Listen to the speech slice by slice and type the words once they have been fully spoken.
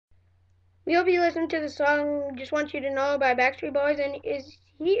We hope you listen to the song Just Want You to Know by Backstreet Boys. And is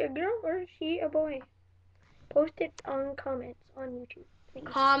he a girl or is she a boy? Post it on comments on YouTube. Please.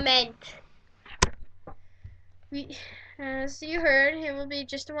 Comment. As you heard, it will be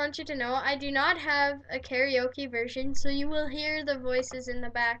Just Want You to Know. I do not have a karaoke version, so you will hear the voices in the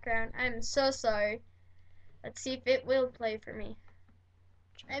background. I'm so sorry. Let's see if it will play for me.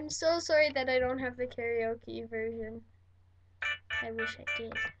 I'm so sorry that I don't have the karaoke version. I wish I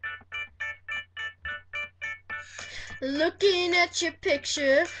did. Looking at your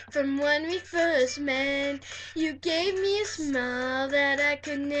picture from when we first met, you gave me a smile that I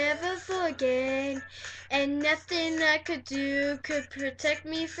could never forget, and nothing I could do could protect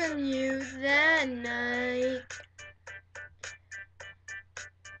me from you that night.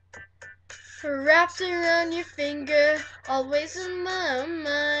 Wrapped around your finger, always in my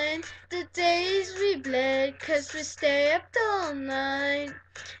mind, the days we bled 'cause we stay up all night.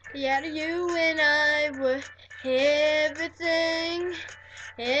 Yeah, you and I were everything,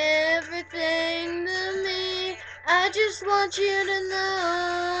 everything to me. I just want you to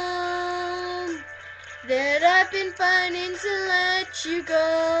know that I've been fighting to let you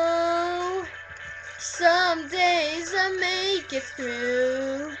go. Some days I make it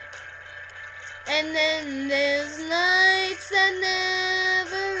through, and then there's nights that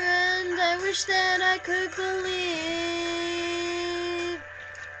never end. I wish that I could believe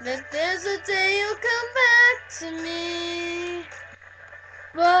that there's a day you'll come back to me.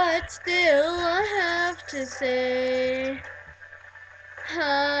 But still I have to say,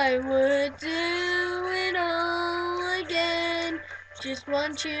 I would do it all again. Just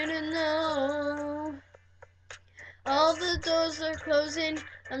want you to know. All the doors are closing,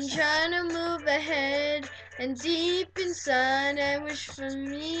 I'm trying to move ahead, and deep inside I wish for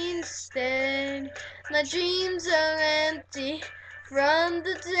me instead. My dreams are empty from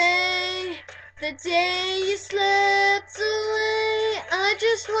the day you slept away. I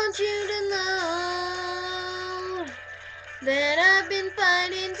just want you to know that I've been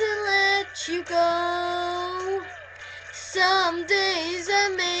fighting to let you go. Some days I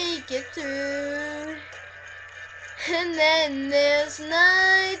make it through, and then there's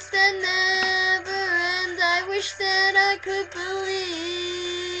nights that never end. I wish that I could believe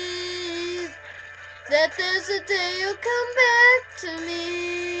that there's a day you'll come back to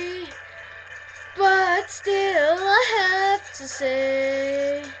me. But still I have to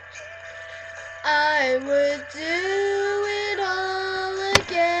say, I would do it all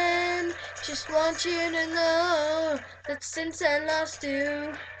again. Just want you to know that since I lost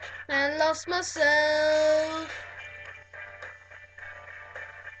you, I lost myself.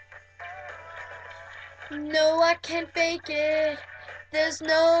 No, I can't fake it, there's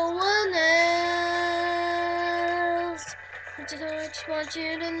no one else. I just want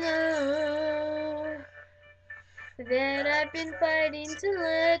you to know that I've been fighting to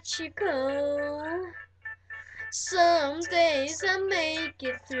let you go. Some days I make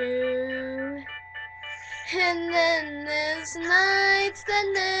it through, and then there's nights that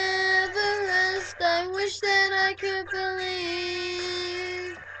never rest. I wish that I could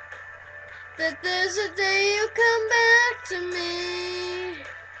believe that there's a day you'll come back to me.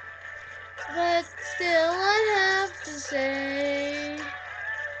 But still I have to say,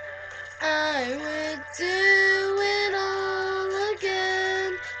 I would do it all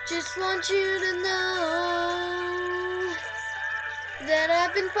again. Just want you to know that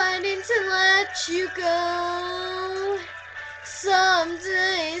I've been fighting to let you go. Some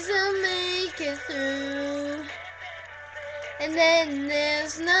days I make it through, and then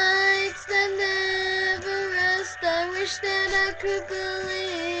there's nights that never rest. I wish that I could believe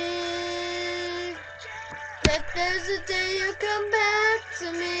that there's a day you'll come back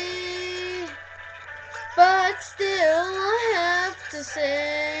to me. But still I have to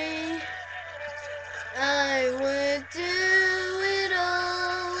say, I would do it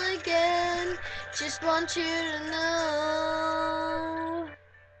all again. Just want you to know.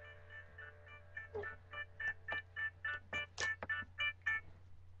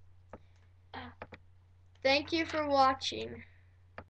 Thank you for watching.